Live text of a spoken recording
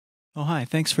Oh, hi.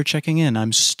 Thanks for checking in.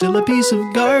 I'm still a piece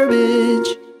of garbage.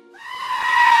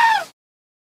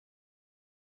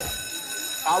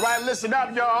 All right, listen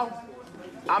up, y'all.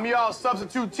 I'm y'all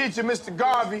substitute teacher, Mr.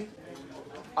 Garvey.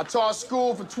 I taught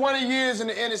school for 20 years in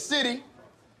the inner city,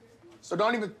 so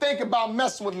don't even think about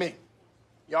messing with me.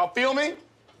 Y'all feel me?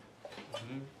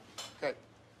 Okay,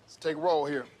 let's take a roll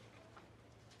here.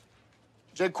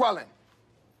 Jay Quellen.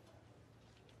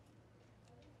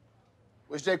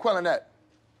 Where's Jay Quellen at?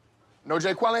 No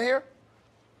Jay Quellen here?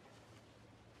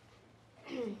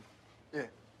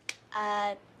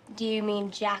 Yeah. Do you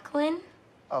mean Jacqueline?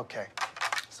 Okay,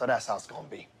 so that's how it's gonna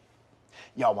be.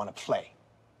 Y'all wanna play.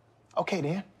 Okay,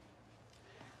 then.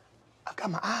 I've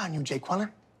got my eye on you, Jay Quellen.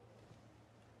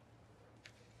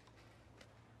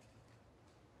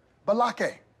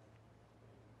 Balake.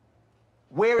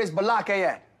 Where is Balake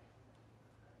at?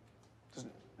 There's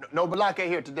no Balake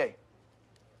here today.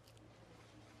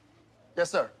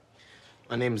 Yes, sir.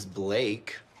 My name's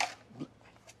Blake.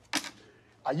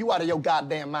 Are you out of your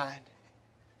goddamn mind?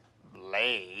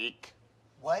 Blake.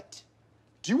 What?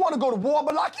 Do you want to go to war,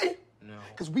 Balaki? No.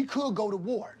 Because we could go to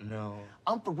war. No.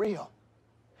 I'm for real.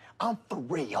 I'm for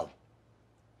real.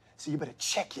 So you better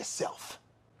check yourself.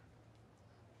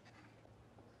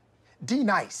 D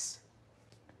nice.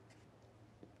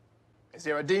 Is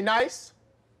there a D nice?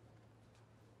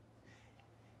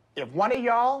 If one of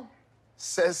y'all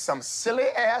says some silly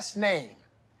ass name,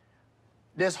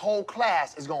 this whole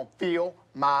class is gonna feel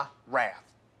my wrath.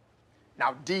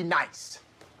 Now, D nice.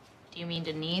 Do you mean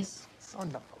Denise? Son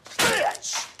of a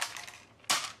bitch!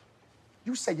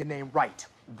 You say your name right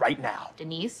now.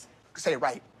 Denise? Say it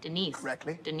right. Denise.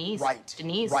 Correctly. Denise. Right.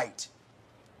 Denise. Right.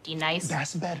 D-nice.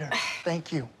 That's better.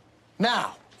 Thank you.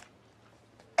 Now,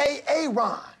 A.A.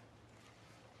 Ron,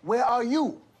 where are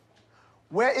you?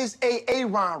 Where is A.A.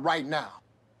 Ron right now?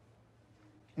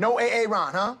 No A.A.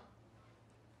 Ron, huh?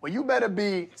 Well, you better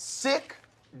be sick,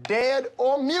 dead,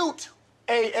 or mute,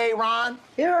 A.A. Ron.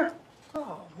 Here.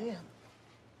 Oh, man.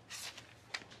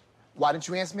 Why didn't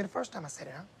you answer me the first time I said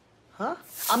it, huh? Huh?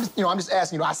 I'm just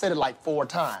asking you. I said it like 4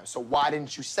 times. So why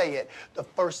didn't you say it the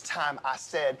first time I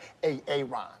said A.A.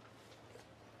 Ron?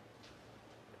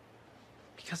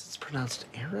 Because it's pronounced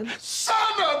Aaron? Son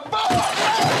of a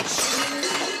bitch!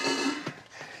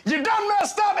 You done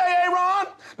messed up, A.A. Ron.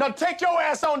 Now take your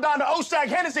ass on down to Oshag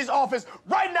Hennessy's office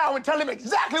right now and tell him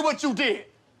exactly what you did.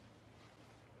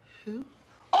 Who?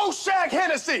 Oshag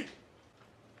Hennessy!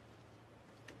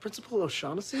 Principal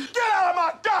O'Shaughnessy? Get out of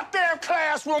my goddamn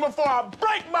classroom before I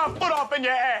break my foot off in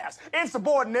your ass!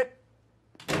 Insubordinate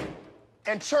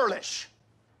and churlish.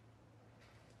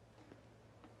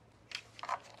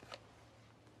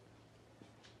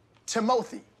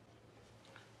 Timothy.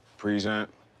 Present.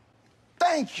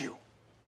 Thank you.